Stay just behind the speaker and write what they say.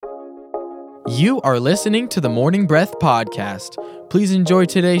You are listening to the Morning Breath Podcast. Please enjoy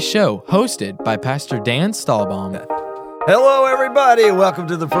today's show, hosted by Pastor Dan Stahlbaum. Hello, everybody. Welcome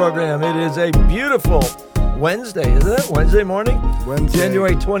to the program. It is a beautiful Wednesday, isn't it? Wednesday morning? Wednesday.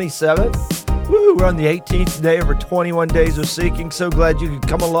 January 27th. Woo, we're on the 18th day of our 21 days of seeking. So glad you could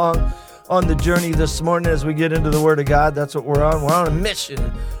come along on the journey this morning as we get into the Word of God. That's what we're on. We're on a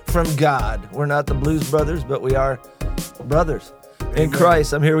mission from God. We're not the Blues Brothers, but we are brothers in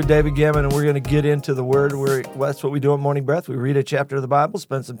Christ. I'm here with David Gammon, and we're going to get into the Word. That's what we do at Morning Breath. We read a chapter of the Bible,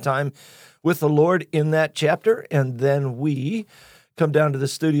 spend some time with the Lord in that chapter, and then we come down to the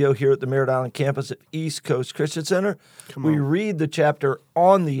studio here at the Merritt Island campus at East Coast Christian Center. We read the chapter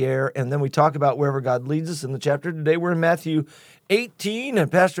on the air, and then we talk about wherever God leads us in the chapter. Today we're in Matthew 18, and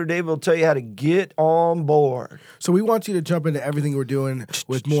Pastor Dave will tell you how to get on board. So we want you to jump into everything we're doing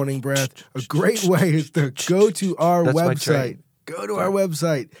with Morning Breath. A great way is to go to our website. Go to our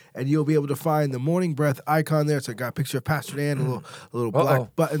website, and you'll be able to find the Morning Breath icon there. So I got a picture of Pastor Dan, a little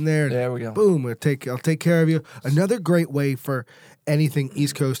black button there. There we go. Boom, I'll take care of you. Another great way for anything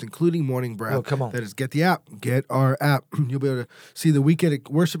East Coast, including Morning Breath. Oh, come on. That is get the app. Get our app. You'll be able to see the weekend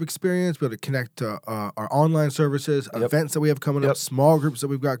worship experience, be able to connect to our online services, events that we have coming up, small groups that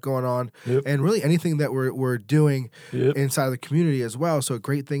we've got going on, and really anything that we're doing inside of the community as well. So a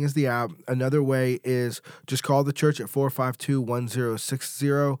great thing is the app. Another way is just call the church at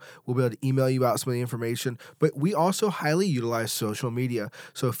 452-1060. We'll be able to email you out some of the information. But we also highly utilize social media.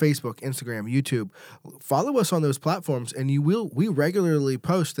 So Facebook, Instagram, YouTube. Follow us on those platforms, and we regularly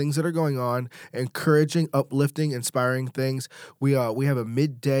post things that are going on, encouraging, uplifting, inspiring things. We have a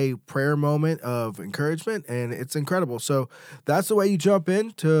midday prayer moment of encouragement, and it's incredible. So that's the way you jump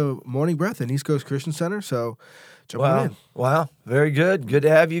into Morning Breath in East Coast Christian Center. So jump on in. Wow, very good. Good to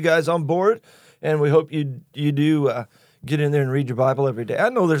have you guys on board, and we hope you do get in there and read your Bible every day. I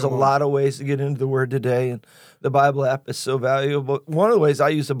know there's a lot of ways to get into the Word today, and the Bible app is so valuable. One of the ways I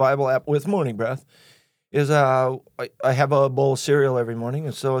use the Bible app with Morning Breath is I have a bowl of cereal every morning,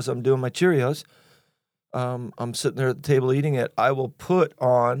 and so as I'm doing my Cheerios, I'm sitting there at the table eating it. I will put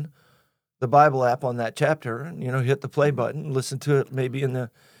on the Bible app on that chapter, and, hit the play button, listen to it maybe in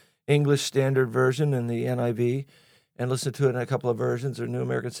the English Standard Version and the NIV, and listen to it in a couple of versions or New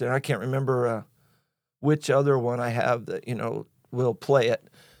American Standard. I can't remember which other one I have that, will play it.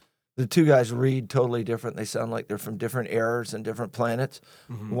 The two guys read totally different. They sound like they're from different eras and different planets.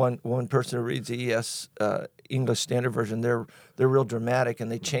 Mm-hmm. One person who reads the English Standard Version, they're real dramatic, and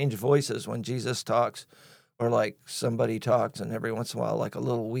they change voices when Jesus talks, or like somebody talks, and every once in a while, like a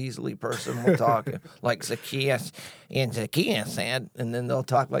little Weasley person will talk, like Zacchaeus, and Zacchaeus said, and then they'll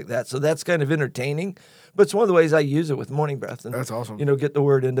talk like that. So that's kind of entertaining, but it's one of the ways I use it with Morning Breath. And, that's awesome. Get the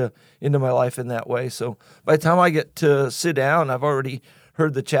Word into my life in that way. So by the time I get to sit down, I've already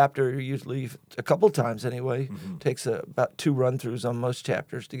heard the chapter usually a couple times anyway. Mm-hmm. Takes about 2 run-throughs on most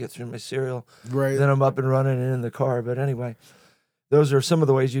chapters to get through my cereal. Right. Then I'm up and running and in the car. But anyway, those are some of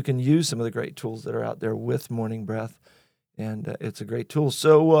the ways you can use some of the great tools that are out there with Morning Breath, and it's a great tool.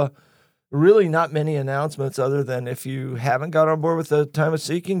 So really not many announcements other than if you haven't got on board with the Time of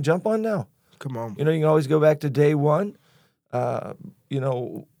Seeking, jump on now. Come on. You can always go back to day one,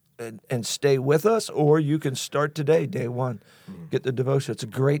 and stay with us, or you can start today, day one. Get the devotion. It's a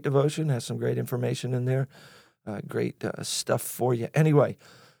great devotion, has some great information in there, great stuff for you. Anyway,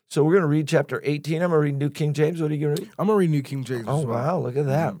 so we're going to read chapter 18. I'm going to read New King James. What are you going to read? I'm going to read New King James. Oh, wow, look at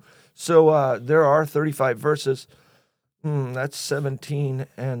that. So there are 35 verses. That's 17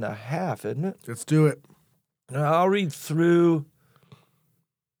 and a half, isn't it? Let's do it. Now, I'll read through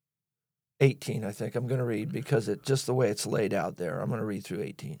 18, I think I'm going to read, because it just the way it's laid out there. I'm going to read through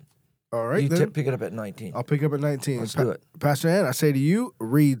 18. All right, you pick it up at 19. I'll pick up at 19. Let's do it. Pastor Ann, I say to you,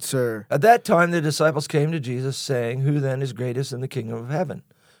 read, sir. At that time, the disciples came to Jesus, saying, "Who then is greatest in the kingdom of heaven?"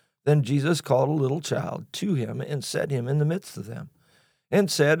 Then Jesus called a little child to him and set him in the midst of them, and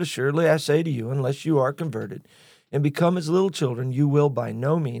said, "Assuredly I say to you, unless you are converted and become as little children, you will by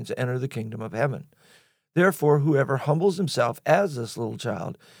no means enter the kingdom of heaven. Therefore, whoever humbles himself as this little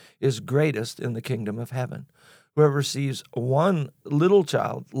child is greatest in the kingdom of heaven. Whoever receives one little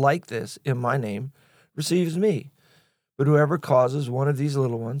child like this in my name receives me. But whoever causes one of these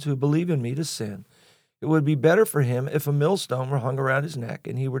little ones who believe in me to sin, it would be better for him if a millstone were hung around his neck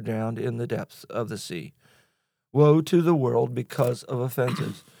and he were drowned in the depths of the sea. Woe to the world because of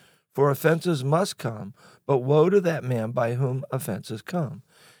offenses, for offenses must come, but woe to that man by whom offenses come.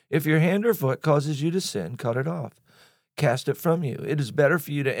 If your hand or foot causes you to sin, cut it off. Cast it from you. It is better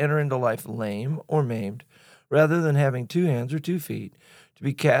for you to enter into life lame or maimed, rather than having 2 hands or 2 feet, to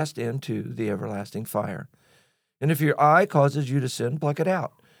be cast into the everlasting fire. And if your eye causes you to sin, pluck it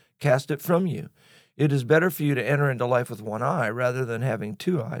out. cast it from you. It is better for you to enter into life with one eye rather than having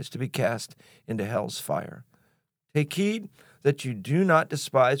two eyes to be cast into hell's fire. Take heed that you do not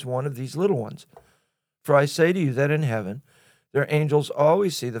despise one of these little ones. For I say to you that in heaven their angels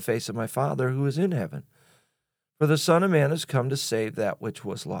always see the face of my Father who is in heaven. For the Son of Man has come to save that which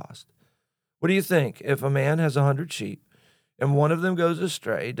was lost. What do you think? If a man has 100 sheep, and one of them goes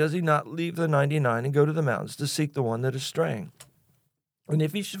astray, does he not leave the 99 and go to the mountains to seek the one that is straying? And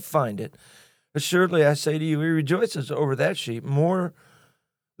if he should find it, assuredly I say to you, he rejoices over that sheep more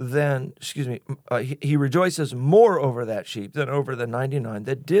than, he rejoices more over that sheep than over the 99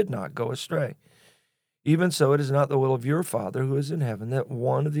 that did not go astray. Even so, it is not the will of your Father who is in heaven that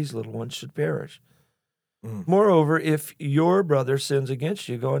one of these little ones should perish. Moreover, if your brother sins against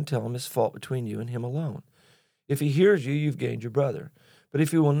you, go and tell him his fault between you and him alone. If he hears you, you've gained your brother. But if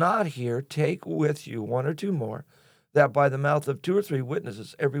he will not hear, take with you one or two more, that by the mouth of 2 or 3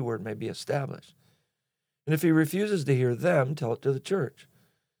 witnesses every word may be established. And if he refuses to hear them, tell it to the church.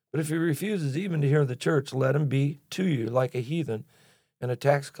 But if he refuses even to hear the church, let him be to you like a heathen and a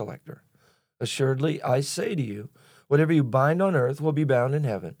tax collector. Assuredly, I say to you, whatever you bind on earth will be bound in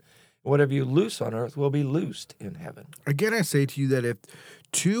heaven, and whatever you loose on earth will be loosed in heaven. Again, I say to you that if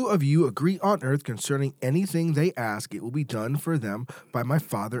 2 of you agree on earth concerning anything they ask, it will be done for them by my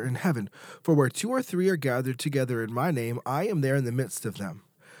Father in heaven. For where 2 or 3 are gathered together in my name, I am there in the midst of them.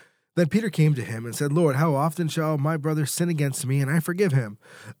 Then Peter came to him and said, Lord, how often shall my brother sin against me, and I forgive him?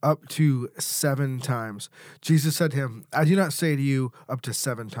 Up to 7 times. Jesus said to him, I do not say to you up to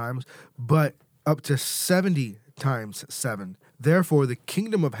 7 times, but up to 70 times 7. Therefore, the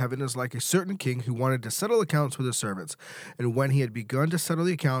kingdom of heaven is like a certain king who wanted to settle accounts with his servants. And when he had begun to settle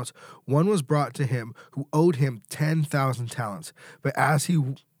the accounts, one was brought to him who owed him 10,000 talents. But as he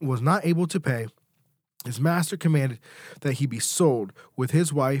was not able to pay, his master commanded that he be sold with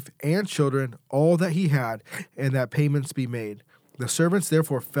his wife and children, all that he had, and that payments be made. The servant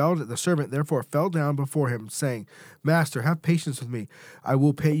therefore fell down before him, saying, Master, have patience with me, I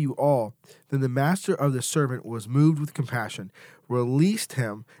will pay you all. Then the master of the servant was moved with compassion, released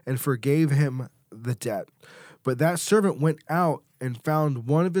him, and forgave him the debt. But that servant went out and found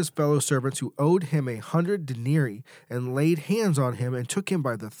one of his fellow servants who owed him 100 denarii, and laid hands on him and took him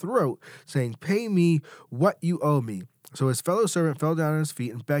by the throat, saying, Pay me what you owe me. So his fellow servant fell down on his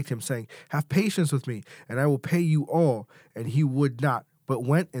feet and begged him, saying, Have patience with me, and I will pay you all. And he would not, but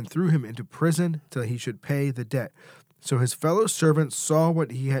went and threw him into prison till he should pay the debt. So his fellow servants saw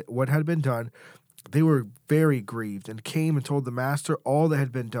what had been done. They were very grieved, and came and told the master all that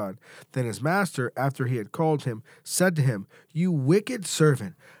had been done. Then his master, after he had called him, said to him, You wicked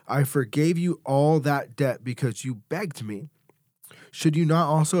servant, I forgave you all that debt because you begged me. Should you not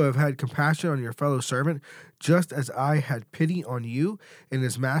also have had compassion on your fellow servant, just as I had pity on you? And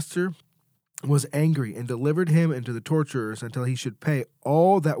his master was angry and delivered him into the torturers until he should pay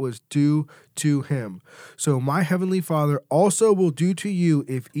all that was due to him. So my heavenly Father also will do to you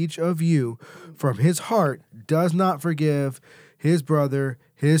if each of you from his heart does not forgive his brother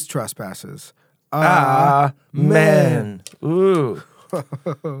his trespasses. Amen. Ooh.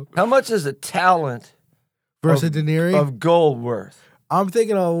 How much is a talent Versus denarii? of gold worth? I'm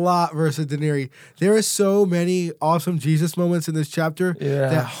thinking a lot versus denarii. There are so many awesome Jesus moments in this chapter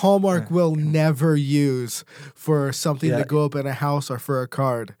that Hallmark will never use for something to go up in a house or for a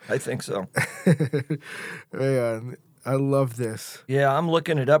card. I think so. Man, I love this. Yeah, I'm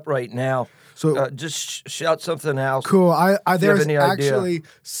looking it up right now. So just shout something else. Cool. There's any actually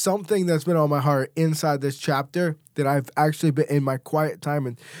something that's been on my heart inside this chapter that I've actually been in my quiet time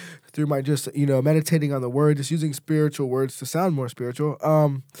and through my just, meditating on the word, just using spiritual words to sound more spiritual,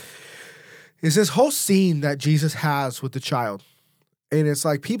 is this whole scene that Jesus has with the child. And it's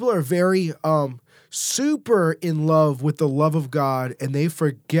like people are very super in love with the love of God, and they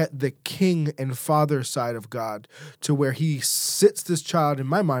forget the king and father side of God, to where he sits this child, in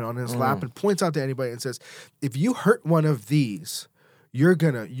my mind, on his lap and points out to anybody and says, if you hurt one of these, you're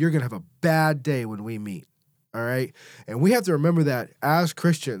gonna have a bad day when we meet. All right. And we have to remember that as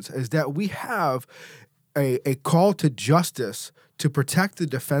Christians, is that we have a call to justice, to protect the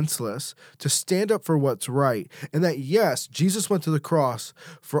defenseless, to stand up for what's right. And that, yes, Jesus went to the cross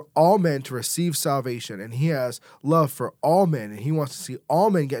for all men to receive salvation. And he has love for all men. And he wants to see all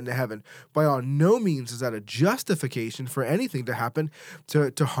men get into heaven. By on no means is that a justification for anything to happen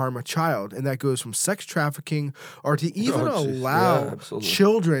to harm a child. And that goes from sex trafficking or to even allow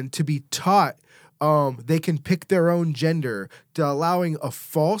children to be taught they can pick their own gender, to allowing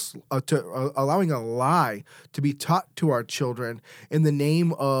allowing a lie to be taught to our children in the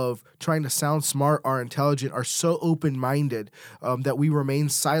name of trying to sound smart or intelligent, are so open-minded that we remain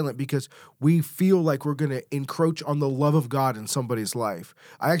silent because we feel like we're going to encroach on the love of God in somebody's life.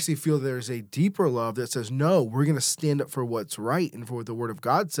 I actually feel there's a deeper love that says, no, we're going to stand up for what's right and for what the Word of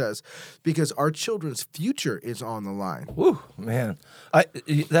God says, because our children's future is on the line. Whew, man.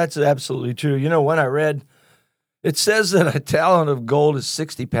 That's absolutely true. You know, when I read, it says that a talent of gold is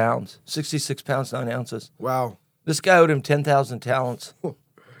 60 pounds, 66 pounds, 9 ounces. Wow. This guy owed him 10,000 talents.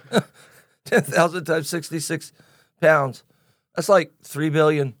 10,000 times 66 pounds. That's like 3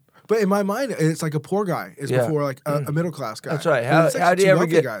 billion. But in my mind, it's like a poor guy is before like a middle class guy. That's right. It's How do you ever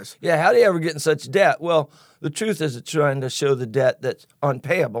get? Guys. Yeah, how do you ever get in such debt? Well, the truth is, it's trying to show the debt that's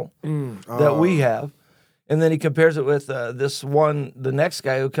unpayable that we have, and then he compares it with the next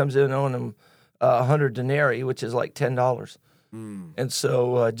guy who comes in owing him 100 denarii, which is like $10. And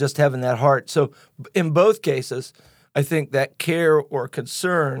so just having that heart. So in both cases, I think that care or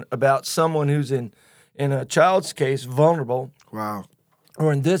concern about someone who's in a child's case vulnerable. Wow.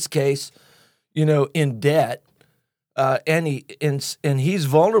 Or in this case, you know, in debt, and he's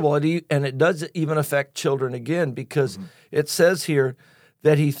vulnerable, and it does even affect children again, because it says here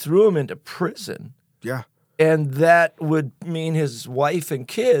that he threw him into prison. Yeah. And that would mean his wife and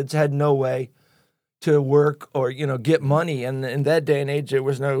kids had no way to work or, you know, get money. And in that day and age, there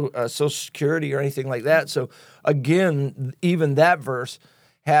was no Social Security or anything like that. So again, even that verse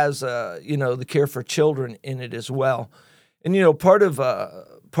has, you know, the care for children in it as well. And, you know, part of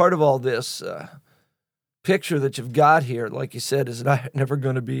all this picture that you've got here, like you said, is never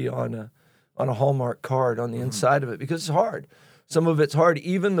going to be on a Hallmark card on the inside of it, because it's hard. Some of it's hard.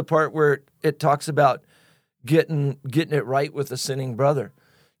 Even the part where it talks about getting it right with a sinning brother.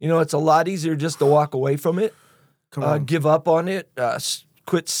 You know, it's a lot easier just to walk away from it, give up on it,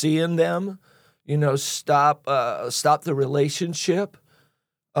 quit seeing them. You know, stop the relationship.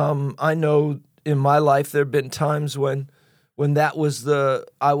 I know in my life there have been times when that was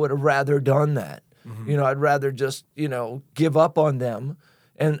I would have rather done that. You know, I'd rather just, you know, give up on them.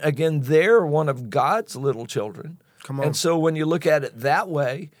 And again, they're one of God's little children. Come on. And so when you look at it that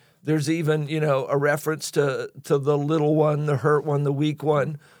way, there's even, you know, a reference to the little one, the hurt one, the weak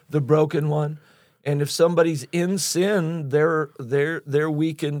one, the broken one. And if somebody's in sin, they're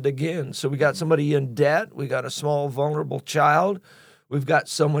weakened again. So we got somebody in debt, we got a small vulnerable child, we've got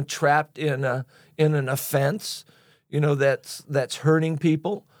someone trapped in an offense, you know, that's hurting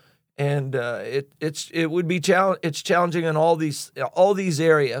people, and it would be it's challenging in all these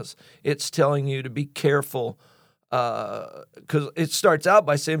areas. It's telling you to be careful, because it starts out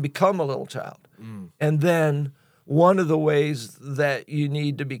by saying become a little child, and then one of the ways that you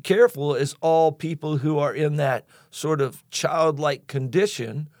need to be careful is all people who are in that sort of childlike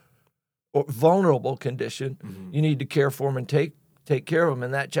condition or vulnerable condition. You need to care for them and take care of them.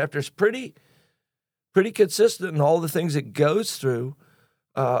 And that chapter is pretty consistent in all the things it goes through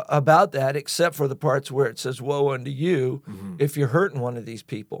about that, except for the parts where it says, woe unto you if you're hurting one of these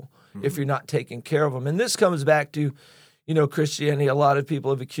people, if you're not taking care of them. And this comes back to, you know, Christianity. A lot of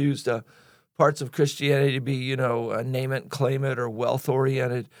people have accused parts of Christianity to be, you know, name it and claim it or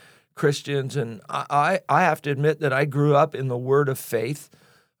wealth-oriented Christians. And I have to admit that I grew up in the Word of faith.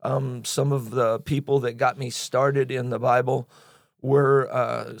 Some of the people that got me started in the Bible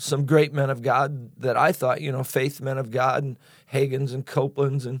were some great men of God that I thought, you know, faith men of God, and Hagins and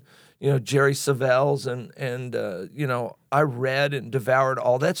Copelands and, you know, Jerry Savells and you know, I read and devoured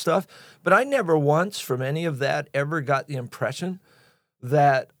all that stuff. But I never once from any of that ever got the impression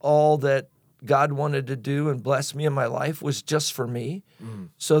that all that God wanted to do and bless me in my life was just for me,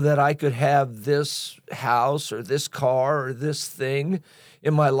 so that I could have this house or this car or this thing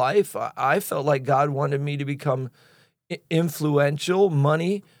in my life. I felt like God wanted me to become influential.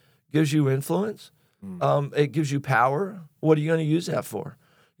 Money gives you influence. It gives you power. What are you going to use that for?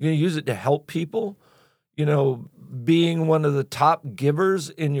 You're going to use it to help people? You know, being one of the top givers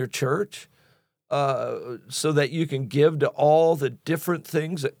in your church, so that you can give to all the different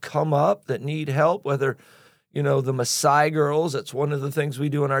things that come up that need help, whether, you know, the Maasai girls. That's one of the things we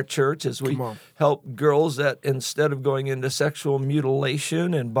do in our church, is we help girls that instead of going into sexual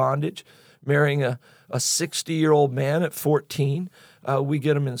mutilation and bondage, marrying a 60-year-old man at 14, we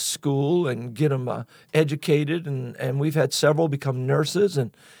get them in school and get them educated. And we've had several become nurses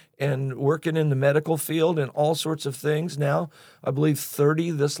and working in the medical field and all sorts of things now. I believe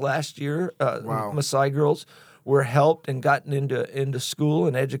 30 this last year, Maasai girls were helped and gotten into school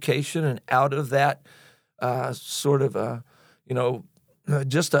and education and out of that sort of, you know,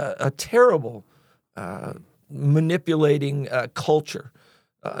 just a terrible manipulating culture.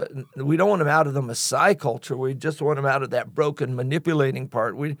 We don't want them out of the Messiah culture. We just want them out of that broken, manipulating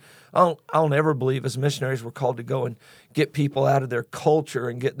part. I'll never believe as missionaries we're called to go and get people out of their culture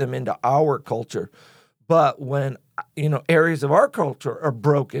and get them into our culture. But when areas of our culture are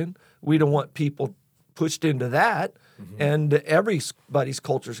broken, we don't want people pushed into that. Mm-hmm. And everybody's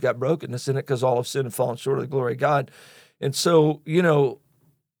culture's got brokenness in it because all have sinned and fallen short of the glory of God. And so,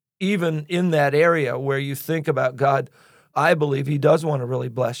 even in that area where you think about God, I believe he does want to really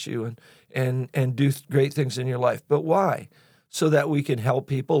bless you and do great things in your life. But why? So that we can help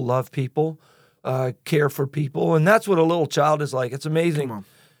people, love people, care for people. And that's what a little child is like. It's amazing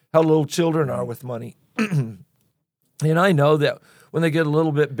how little children are with money. And I know that when they get a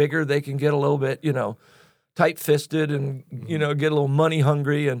little bit bigger, they can get a little bit, tight-fisted and, get a little money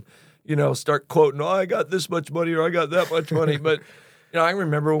hungry and, start quoting, I got this much money or I got that much money. But, I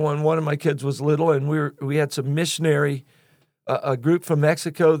remember when one of my kids was little and we had some missionary a group from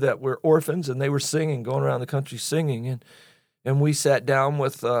Mexico that were orphans, and they were singing, going around the country singing, and we sat down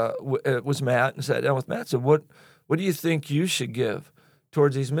with it was Matt, and sat down with Matt and said, what do you think you should give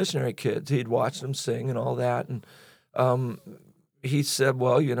towards these missionary kids? He'd watched them sing and all that, and he said,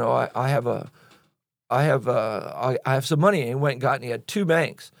 well, I have some money, and he went and got, and he had two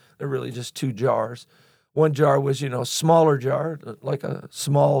banks. They're really just two jars. One jar was a smaller jar, like a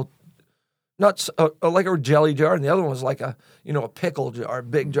small. Not like a jelly jar, and the other one was like a pickle jar, a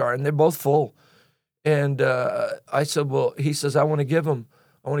big jar, and they're both full. And I said, well, he says, I want to give him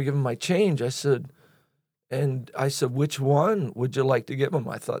my change. I said, which one would you like to give him?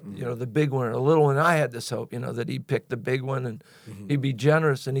 I thought, the big one or the little one. I had this hope, that he'd pick the big one and he'd be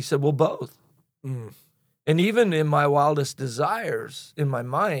generous. And he said, well, both. Mm. And even in my wildest desires, in my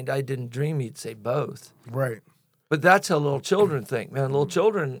mind, I didn't dream he'd say both. Right. But that's how little children think, man. Little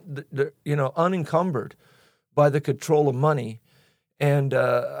children, they're, unencumbered by the control of money. And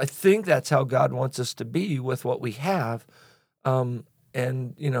I think that's how God wants us to be with what we have. And,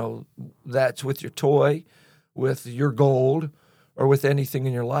 that's with your toy, with your gold, or with anything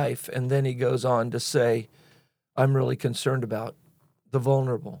in your life. And then he goes on to say, I'm really concerned about the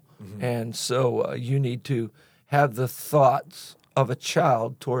vulnerable. Mm-hmm. And so you need to have the thoughts of a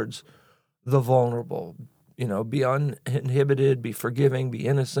child towards the vulnerable. Be uninhibited, be forgiving, be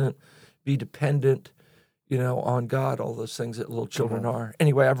innocent, be dependent, on God, all those things that little children are.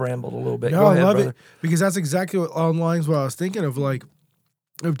 Anyway, I've rambled a little bit. No, Go ahead, I love brother. it because that's exactly what lines what I was thinking of. Like,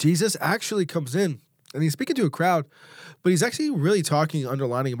 if Jesus actually comes in and he's speaking to a crowd, but he's actually really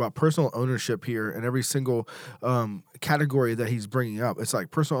underlining about personal ownership here in every single category that he's bringing up. It's like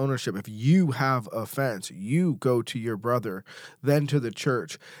personal ownership. If you have offense, you go to your brother, then to the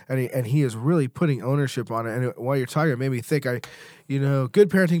church. And he is really putting ownership on it. And while you're talking, it made me think, good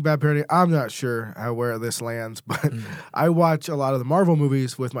parenting, bad parenting, I'm not sure where this lands, but I watch a lot of the Marvel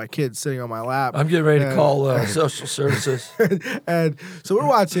movies with my kids sitting on my lap. I'm getting ready to call social services. And so we're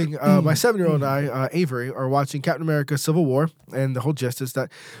watching, my 7-year-old and I, Avery, are watching Captain America Civil War, and the whole gist is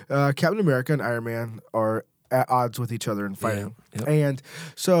that Captain America and Iron Man are at odds with each other and fighting. Yeah, yep. And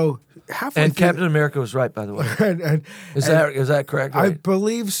so halfway and through, Captain America was right, by the way. Is that correct? Right? I Right?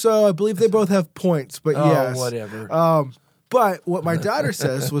 believe so. I believe they both have points, but yes. Whatever. But what my daughter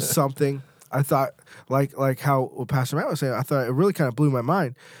says was something I thought, like how Pastor Matt was saying, I thought it really kind of blew my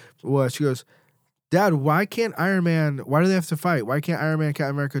mind. Was she goes, Dad, why do they have to fight? Why can't Iron Man and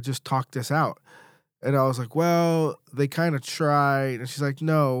Captain America just talk this out? And I was like, well, they kind of tried. And she's like,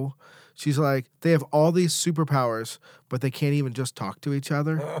 no. She's like, they have all these superpowers, but they can't even just talk to each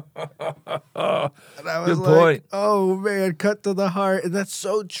other. And I was Good point. oh, man, cut to the heart. And that's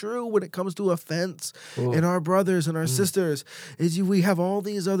so true when it comes to offense in our brothers and our sisters. We have all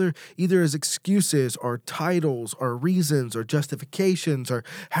these other, either as excuses or titles or reasons or justifications or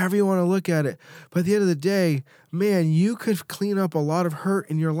however you want to look at it. But at the end of the day, man, you could clean up a lot of hurt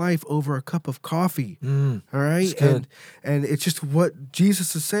in your life over a cup of coffee. All right? And it's just what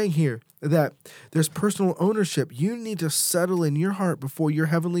Jesus is saying here, that there's personal ownership. You need to settle in your heart before your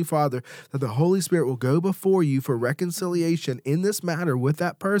Heavenly Father that the Holy Spirit will go before you for reconciliation in this matter with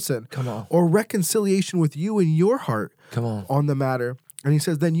that person. Come on. Or reconciliation with you in your heart. Come on the matter. And he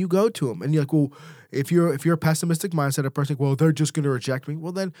says, then you go to him. And you're like, well, if you're a pessimistic mindset, a person like, well, they're just going to reject me.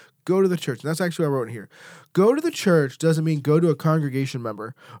 Well, then go to the church. And that's actually what I wrote in here. Go to the church doesn't mean go to a congregation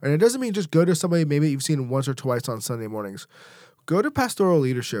member. And it doesn't mean just go to somebody maybe you've seen once or twice on Sunday mornings. Go to pastoral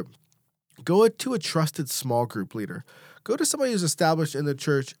leadership. Go to a trusted small group leader. Go to somebody who's established in the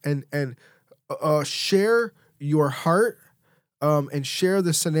church and share your heart and share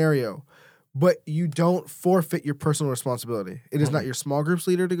the scenario. but you don't forfeit your personal responsibility. It is not your small group's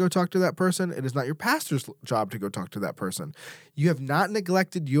leader to go talk to that person. It is not your pastor's job to go talk to that person. You have not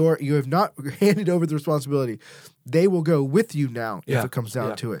neglected you have not handed over the responsibility. They will go with you now if it comes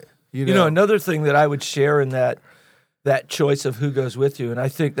down to it. You know, another thing that I would share in that choice of who goes with you, and I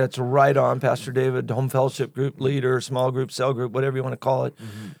think that's right on, Pastor David, home fellowship group leader, small group, cell group, whatever you want to call it,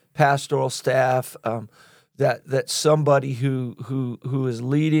 pastoral staff, that somebody who is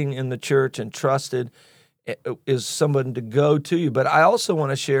leading in the church and trusted is someone to go to you. But I also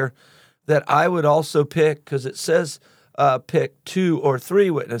want to share that I would also pick, because it says pick 2 or 3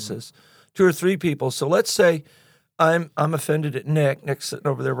 witnesses, 2 or 3 people. So let's say I'm offended at Nick. Nick's sitting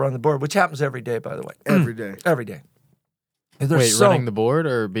over there running the board, which happens every day, by the way. Every day. Every day. Wait, running the board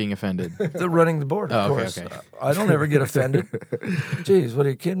or being offended? They're running the board, of course. Okay. I don't ever get offended. Jeez, what are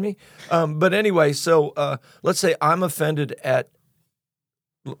you kidding me? But anyway, so let's say I'm offended at,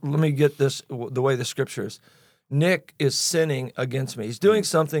 let me get this the way the scripture is. Nick is sinning against me. He's doing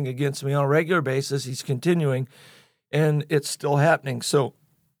something against me on a regular basis. He's continuing, and it's still happening. So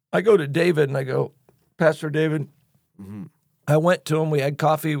I go to David and I go, Pastor David, I went to him. We had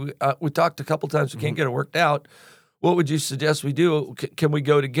coffee. We talked a couple times. We can't get it worked out. What would you suggest we do? Can we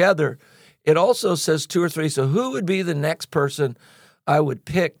go together? It also says 2 or 3. So who would be the next person I would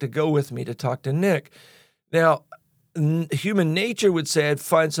pick to go with me to talk to Nick? Now, human nature would say I'd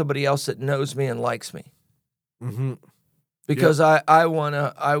find somebody else that knows me and likes me. Because I want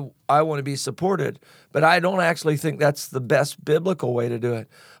to be supported, but I don't actually think that's the best biblical way to do it.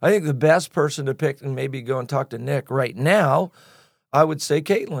 I think the best person to pick and maybe go and talk to Nick right now, I would say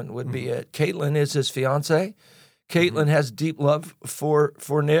Caitlin would be it. Caitlin is his fiance. Caitlin has deep love for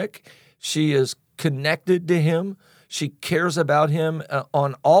Nick. She is connected to him. She cares about him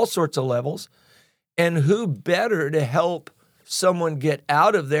on all sorts of levels. And who better to help someone get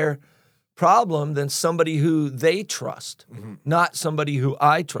out of their problem than somebody who they trust, not somebody who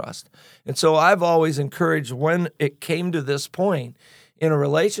I trust. And so I've always encouraged, when it came to this point in a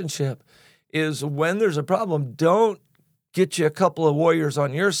relationship, is when there's a problem, don't get you a couple of warriors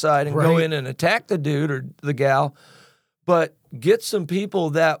on your side and go in and attack the dude or the gal, but get some people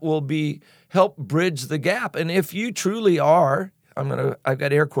that will help bridge the gap. And if you truly are, I've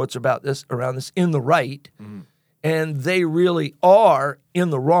got air quotes around this, in the right, and they really are in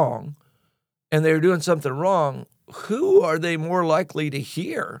the wrong, and they're doing something wrong, who are they more likely to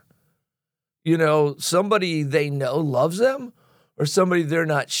hear? You know, somebody they know loves them, or somebody they're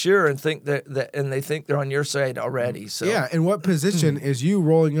not sure and think and they think they're on your side already. So yeah, and what position is you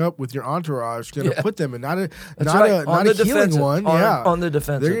rolling up with your entourage going to put them in? Not a healing one. On the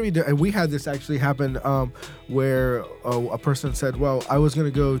defensive. They're going to be. And we had this actually happen where a person said, "Well, I was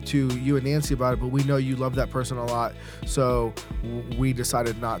going to go to you and Nancy about it, but we know you love that person a lot, so we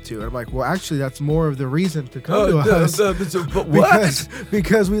decided not to." And I'm like, "Well, actually, that's more of the reason to come to us." But what?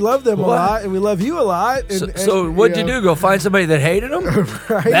 Because we love them a lot and we love you a lot. So what'd you do? Go find somebody that hated them?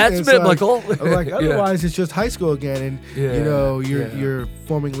 Right? That's and biblical. So I'm like, otherwise it's just high school again, and you're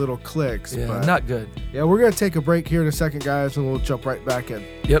forming little cliques. Yeah, but not good. Yeah, we're gonna take a break here in a second, guys, and we'll jump right back in.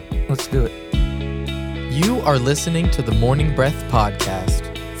 Yep, let's do it. You are listening to the Morning Breath podcast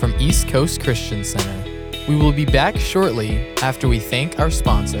from East Coast Christian Center. We will be back shortly after we thank our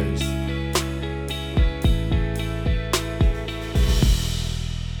sponsors.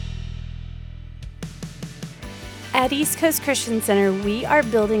 At East Coast Christian Center, we are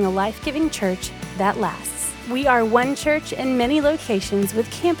building a life-giving church that lasts. We are one church in many locations with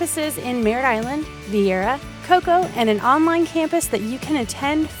campuses in Merritt Island, Viera, Cocoa, and an online campus that you can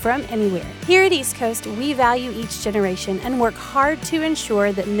attend from anywhere. Here at East Coast, we value each generation and work hard to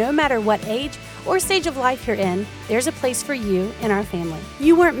ensure that no matter what age or stage of life you're in, there's a place for you in our family.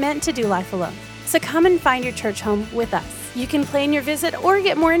 You weren't meant to do life alone, so come and find your church home with us. You can plan your visit or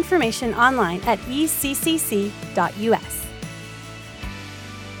get more information online at eccc.us.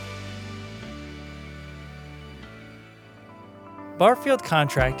 Barfield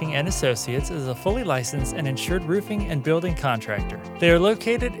Contracting and Associates is a fully licensed and insured roofing and building contractor. They are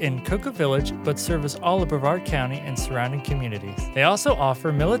located in Cocoa Village but service all of Brevard County and surrounding communities. They also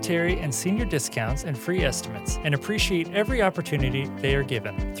offer military and senior discounts and free estimates and appreciate every opportunity they are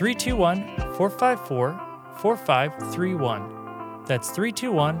given. 321-454-4531. That's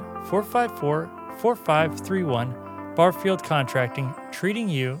 321-454-4531. Barfield Contracting, treating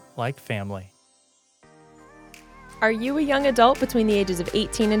you like family. Are you a young adult between the ages of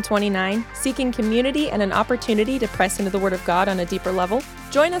 18 and 29, seeking community and an opportunity to press into the Word of God on a deeper level?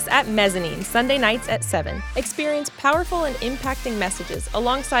 Join us at Mezzanine, Sunday nights at 7. Experience powerful and impacting messages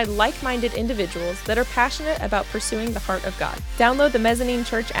alongside like-minded individuals that are passionate about pursuing the heart of God. Download the Mezzanine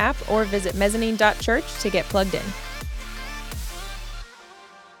Church app or visit mezzanine.church to get plugged in.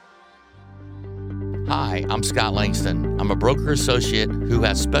 Hi, I'm Scott Langston. I'm a broker associate who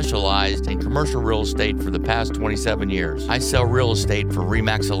has specialized in commercial real estate for the past 27 years. I sell real estate for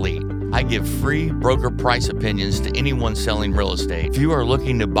RE/MAX Elite. I give free broker price opinions to anyone selling real estate. If you are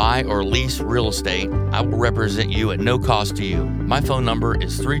looking to buy or lease real estate, I will represent you at no cost to you. My phone number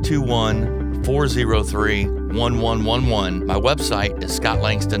is 321-403-1111. My website is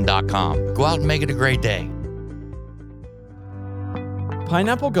scottlangston.com. Go out and make it a great day.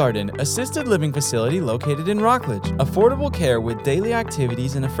 Pineapple Garden, assisted living facility located in Rockledge. Affordable care with daily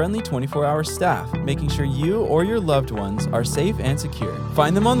activities and a friendly 24-hour staff, making sure you or your loved ones are safe and secure.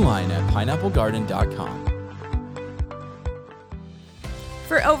 Find them online at pineapplegarden.com.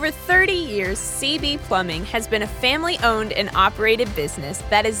 For over 30 years, CB Plumbing has been a family-owned and operated business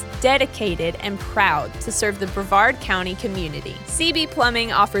that is dedicated and proud to serve the Brevard County community. CB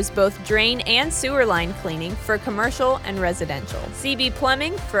Plumbing offers both drain and sewer line cleaning for commercial and residential. CB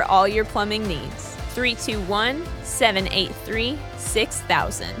Plumbing for all your plumbing needs.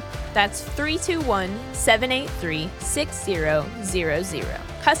 321-783-6000. That's 321-783-6000.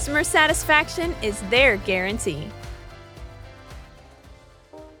 Customer satisfaction is their guarantee.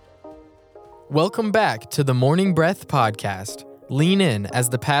 Welcome back to the Morning Breath podcast. Lean in as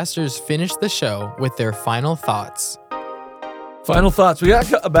the pastors finish the show with their final thoughts. Final thoughts. We got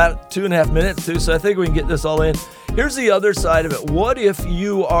about 2.5 minutes too, so I think we can get this all in. Here's the other side of it. What if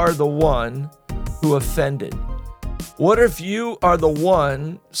you are the one who offended? What if you are the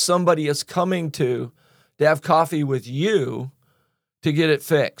one somebody is coming to have coffee with you to get it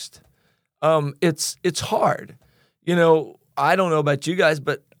fixed? It's hard. You know, I don't know about you guys,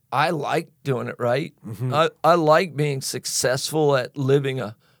 but I like doing it right. Mm-hmm. I like being successful at living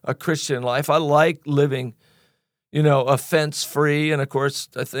a Christian life. I like living, offense-free. And, of course,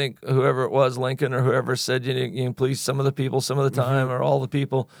 I think whoever it was, Lincoln or whoever, said you can please some of the people some of the time or all the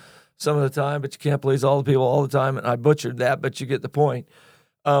people some of the time, but you can't please all the people all the time. And I butchered that, but you get the point.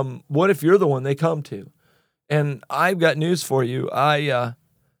 What if you're the one they come to? And I've got news for you. I've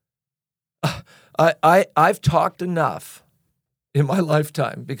talked enough in my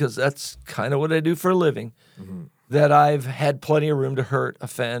lifetime, because that's kind of what I do for a living, that I've had plenty of room to hurt,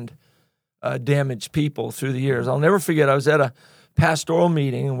 offend, damage people through the years. I'll never forget, I was at a pastoral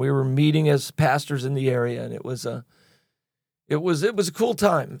meeting, and we were meeting as pastors in the area, and it was a cool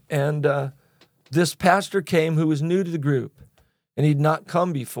time. And this pastor came who was new to the group, and he'd not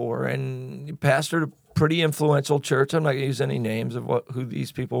come before, and he pastored a pretty influential church. I'm not going to use any names of who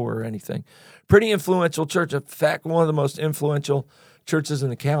these people were or anything. Pretty influential church. In fact, one of the most influential churches in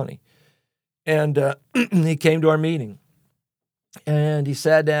the county. And he came to our meeting. And he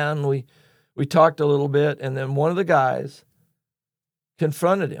sat down, and we talked a little bit, and then one of the guys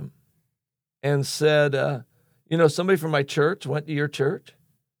confronted him and said, somebody from my church went to your church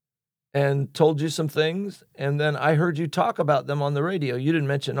and told you some things, and then I heard you talk about them on the radio. You didn't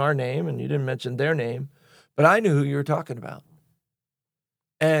mention our name, and you didn't mention their name, but I knew who you were talking about.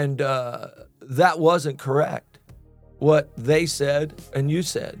 And that wasn't correct, what they said and you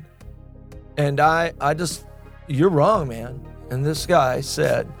said. And I just, you're wrong, man. And this guy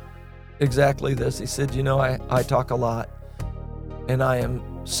said exactly this. He said, I talk a lot, and I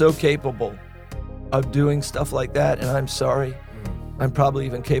am so capable of doing stuff like that, and I'm sorry. I'm probably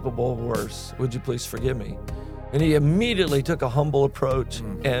even capable of worse. Would you please forgive me? And he immediately took a humble approach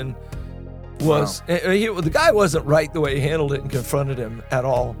and the guy wasn't right the way he handled it and confronted him at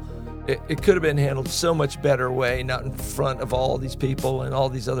all. It could have been handled so much better way, not in front of all these people and all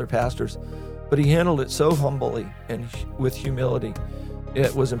these other pastors. But he handled it so humbly and with humility.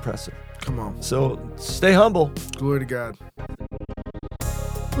 It was impressive. Come on. So stay humble. Glory to God.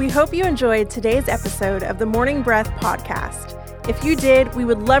 We hope you enjoyed today's episode of the Morning Breath podcast. If you did, we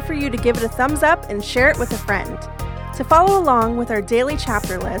would love for you to give it a thumbs up and share it with a friend. To follow along with our daily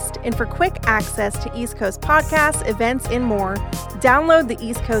chapter list and for quick access to East Coast podcasts, events, and more, download the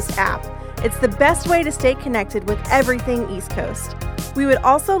East Coast app. It's the best way to stay connected with everything East Coast. We would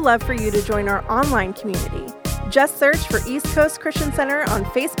also love for you to join our online community. Just search for East Coast Christian Center on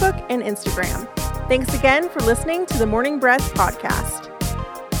Facebook and Instagram. Thanks again for listening to the Morning Breath podcast.